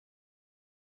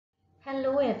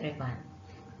Hello everyone,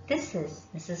 this is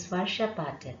Mrs. Varsha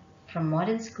Patil from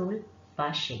Modern School,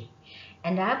 Vashi,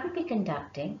 and I will be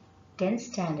conducting 10th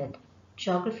Standard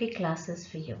Geography classes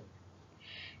for you.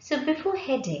 So before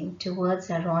heading towards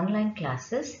our online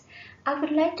classes, I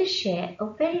would like to share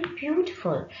a very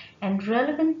beautiful and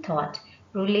relevant thought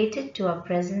related to our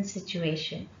present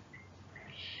situation.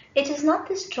 It is not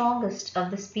the strongest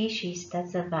of the species that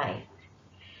survive,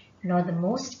 nor the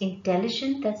most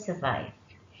intelligent that survive.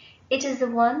 It is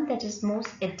the one that is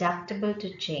most adaptable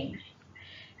to change.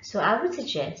 So I would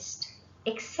suggest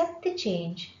accept the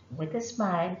change with a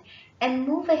smile and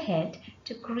move ahead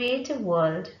to create a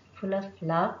world full of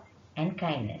love and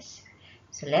kindness.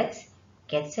 So let's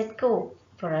get set go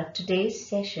for our today's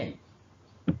session.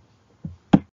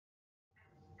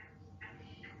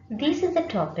 These are the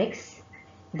topics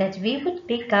that we would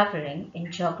be covering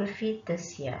in geography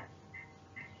this year.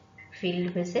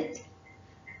 Field visit,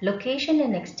 location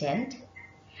and extent,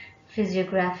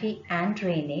 physiography and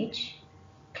drainage,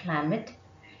 climate,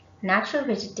 natural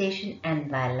vegetation and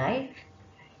wildlife,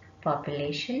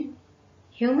 population,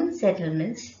 human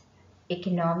settlements,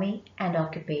 economy and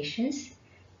occupations,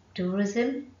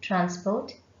 tourism,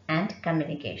 transport, and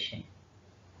communication.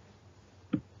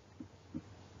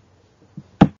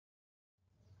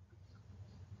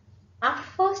 Our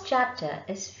first chapter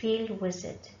is field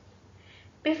visit.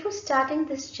 Before starting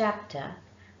this chapter,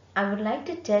 I would like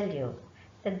to tell you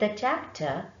that the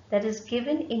chapter that is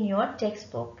given in your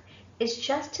textbook is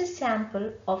just a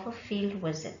sample of a field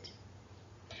visit,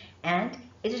 and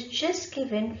it is just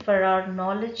given for our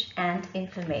knowledge and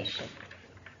information.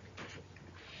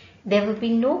 There will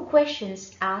be no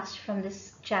questions asked from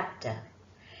this chapter.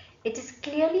 It is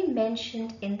clearly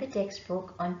mentioned in the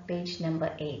textbook on page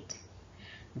number 8.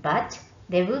 But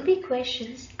there will be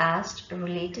questions asked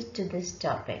related to this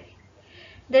topic.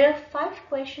 There are 5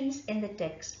 questions in the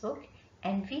textbook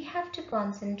and we have to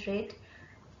concentrate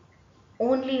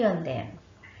only on them.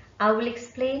 I will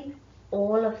explain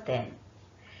all of them.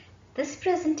 This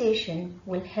presentation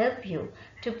will help you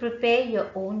to prepare your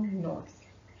own notes.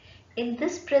 In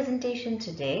this presentation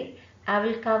today, I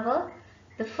will cover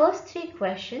the first 3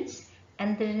 questions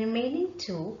and the remaining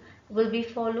 2 will be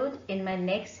followed in my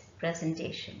next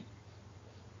presentation.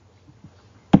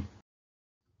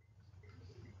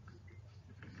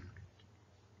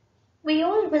 We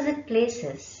all visit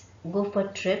places, go for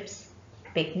trips,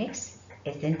 picnics,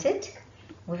 isn't it?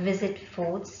 We visit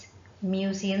forts,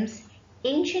 museums,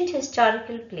 ancient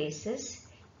historical places,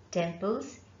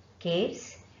 temples,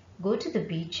 caves, go to the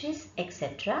beaches,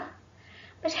 etc.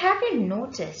 But have you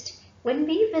noticed when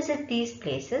we visit these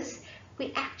places,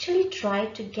 we actually try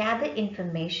to gather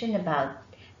information about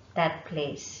that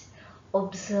place,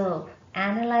 observe,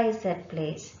 analyze that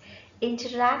place,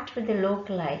 interact with the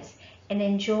localites and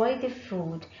enjoy the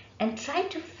food and try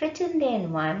to fit in their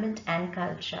environment and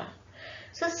culture.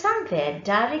 So somewhere,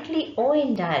 directly or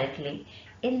indirectly,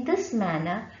 in this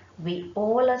manner, we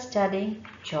all are studying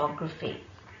geography.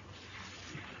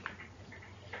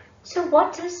 So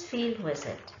what is field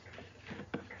visit?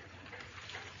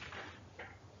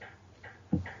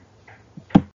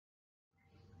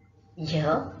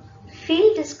 Here,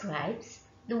 field describes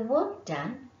the work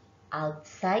done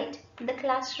outside the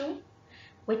classroom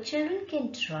where children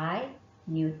can try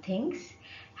new things,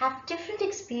 have different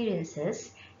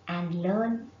experiences and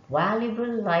learn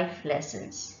valuable life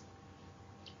lessons.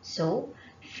 So,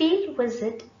 field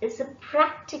visit is a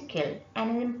practical and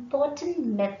an important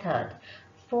method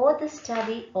for the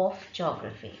study of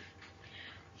geography.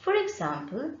 For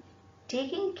example,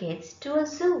 taking kids to a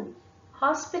zoo,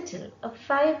 hospital, a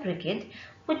fire brigade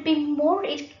would be more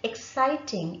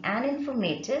exciting and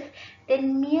informative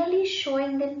than merely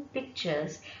showing them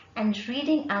pictures and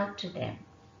reading out to them.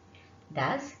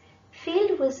 Thus,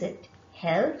 field visit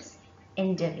helps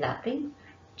in developing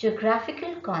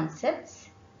geographical concepts,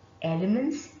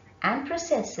 elements, and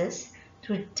processes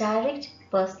through direct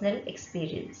personal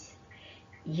experience.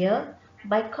 Here,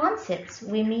 by concepts,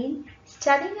 we mean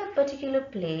studying a particular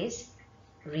place,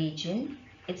 region,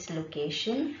 its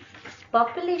location,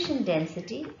 population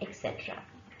density, etc.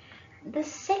 The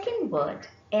second word,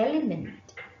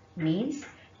 element, means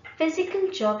physical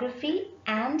geography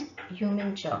and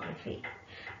human geography.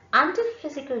 Under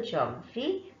physical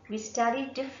geography, we study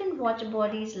different water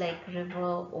bodies like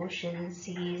river, ocean,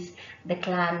 seas, the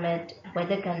climate,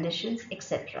 weather conditions,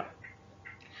 etc.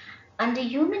 Under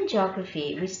human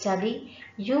geography, we study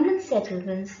human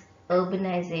settlements,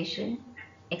 urbanization,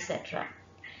 etc.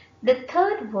 The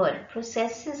third word,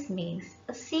 processes, means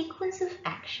a sequence of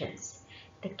actions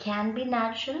that can be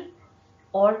natural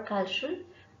or cultural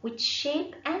which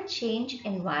shape and change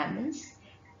environments,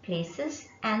 places,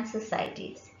 and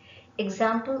societies.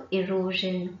 Example,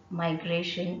 erosion,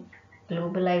 migration,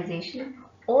 globalization.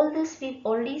 All this we've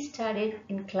already studied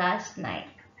in class 9.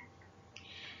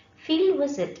 Field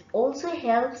visit also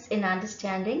helps in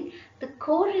understanding the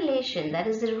correlation, that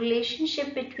is the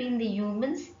relationship between the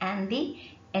humans and the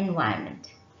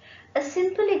environment. A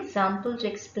simple example to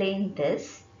explain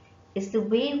this is the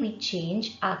way we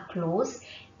change our clothes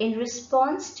in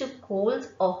response to cold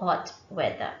or hot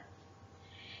weather.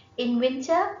 In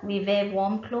winter, we wear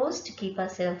warm clothes to keep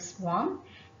ourselves warm,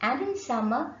 and in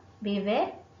summer, we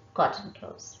wear cotton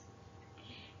clothes.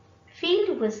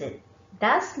 Field visit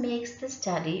thus makes the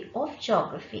study of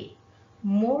geography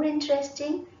more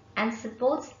interesting and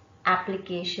supports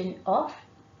application of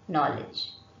knowledge.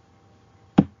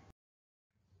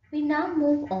 We now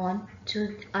move on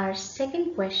to our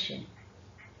second question.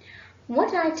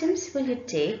 What items will you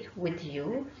take with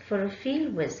you for a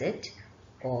field visit,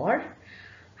 or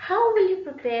how will you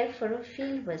prepare for a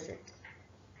field visit?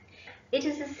 It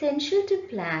is essential to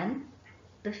plan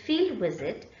the field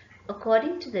visit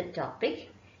according to the topic,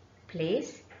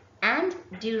 place, and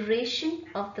duration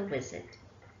of the visit.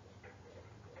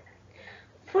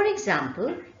 For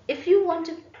example, if you want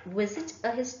to visit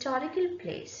a historical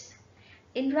place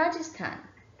in Rajasthan,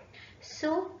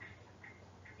 so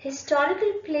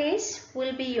historical place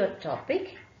will be your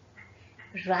topic,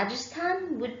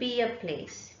 Rajasthan would be your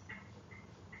place.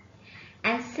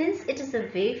 And since it is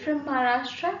away from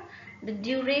Maharashtra, the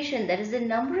duration, that is the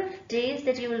number of days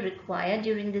that you will require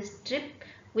during this trip,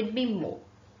 would be more.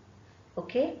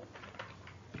 Okay?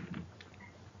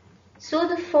 So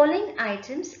the following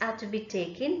items are to be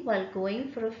taken while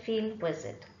going for a field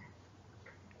visit.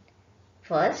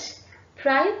 First,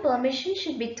 prior permission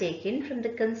should be taken from the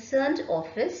concerned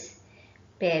office,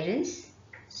 parents,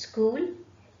 school,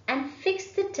 and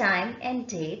fix the time and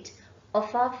date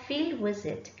of our field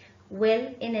visit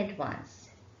well in advance.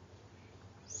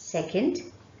 Second,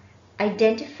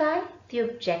 identify the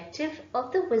objective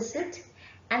of the visit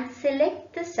and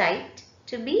select the site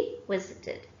to be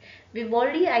visited. We've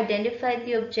already identified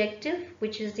the objective,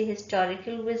 which is the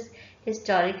historical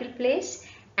place,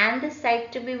 and the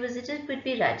site to be visited would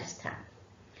be Rajasthan.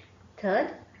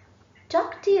 Third,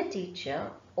 talk to your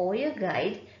teacher or your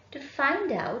guide to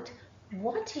find out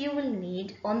what you will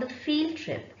need on the field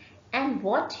trip and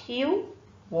what you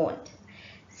won't.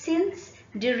 Since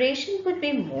duration would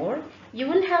be more, you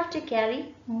will have to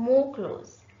carry more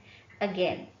clothes.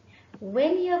 Again,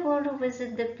 when you are going to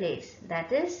visit the place,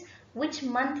 that is, which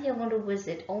month you are going to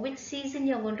visit or which season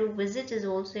you are going to visit is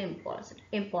also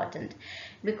important.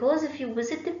 Because if you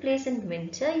visit the place in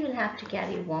winter, you will have to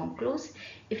carry warm clothes.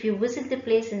 If you visit the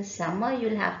place in summer, you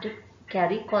will have to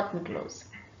carry cotton clothes.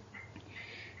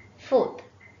 Fourth,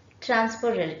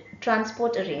 transport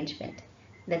arrangement.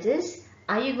 That is,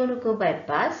 are you going to go by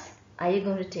bus, are you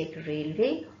going to take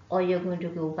railway, or you're going to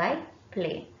go by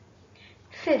plane?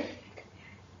 Fifth,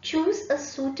 choose a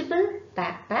suitable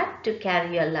backpack to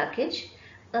carry your luggage,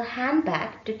 a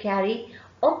handbag to carry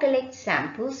or collect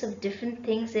samples of different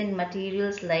things and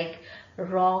materials like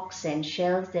rocks and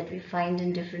shells that we find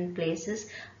in different places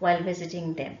while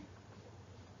visiting them.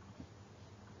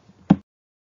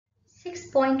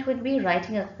 Sixth point would be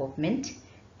writing equipment.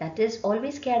 That is,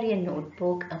 always carry a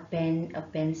notebook, a pen, a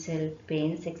pencil,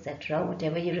 paints, etc.,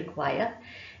 whatever you require.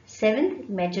 Seventh,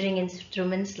 measuring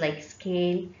instruments like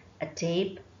scale, a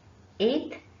tape.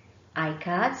 Eighth, eye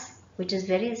cards, which is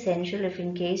very essential if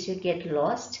in case you get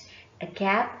lost, a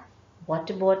cap,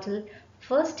 water bottle,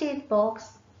 first aid box,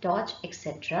 torch,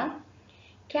 etc.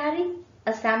 Carry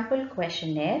a sample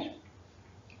questionnaire.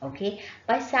 Okay,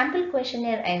 by sample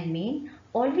questionnaire I mean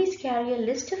always carry a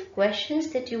list of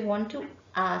questions that you want to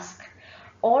ask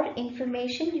or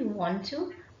information you want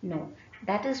to know.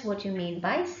 That is what you mean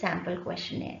by sample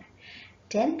questionnaire.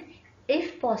 10th,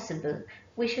 if possible,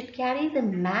 we should carry the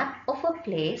map of a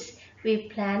place we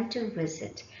plan to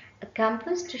visit, a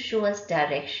compass to show us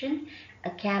direction, a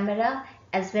camera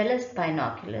as well as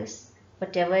binoculars,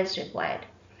 whatever is required.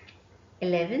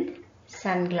 11th,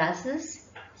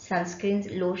 sunglasses,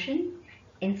 sunscreen lotion,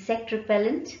 insect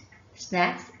repellent,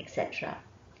 snacks, etc.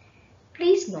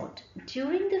 Please note,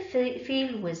 during the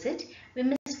field visit, we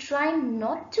must try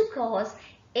not to cause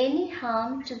any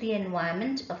harm to the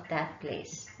environment of that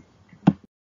place.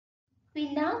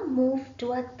 We now move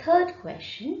to our third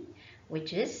question,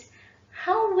 which is,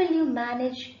 how will you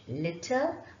manage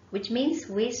litter, which means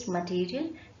waste material,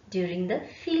 during the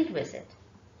field visit?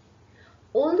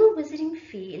 Although visiting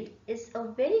field is a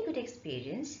very good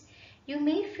experience, you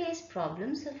may face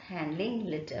problems of handling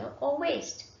litter or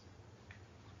waste.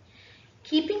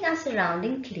 Keeping our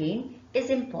surrounding clean is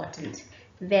important.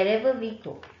 wherever we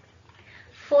go.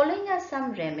 Following are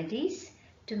some remedies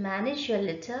to manage your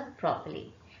litter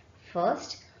properly.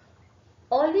 First,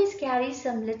 always carry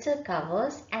some litter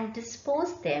covers and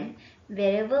dispose them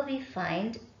wherever we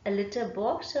find a litter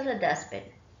box or a dustbin.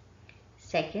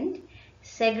 Second,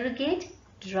 segregate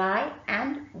dry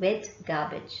and wet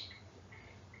garbage.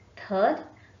 Third,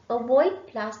 avoid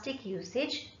plastic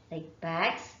usage like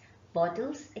bags,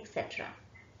 bottles, etc.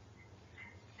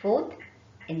 Fourth,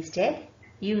 instead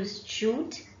use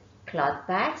jute, cloth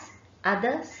bags,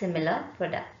 other similar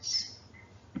products.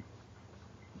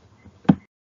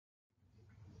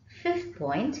 Fifth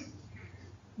point,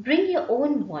 bring your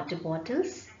own water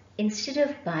bottles instead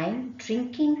of buying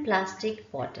drinking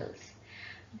plastic bottles.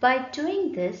 By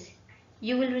doing this,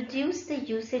 you will reduce the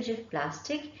usage of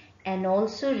plastic and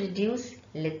also reduce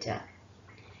litter.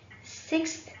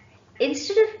 Sixth,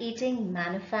 instead of eating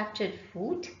manufactured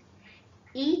food,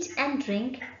 eat and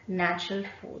drink natural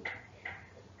food.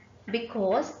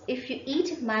 Because if you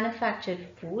eat manufactured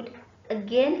food,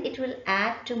 again it will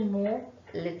add to more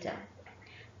litter.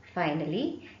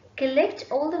 Finally, collect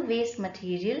all the waste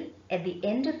material at the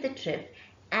end of the trip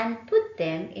and put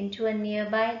them into a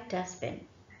nearby dustbin.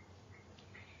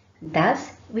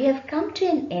 Thus, we have come to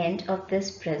an end of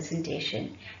this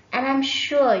presentation, and I'm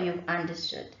sure you've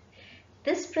understood.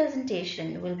 This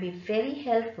presentation will be very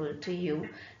helpful to you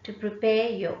to prepare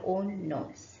your own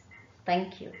notes.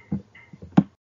 Thank you.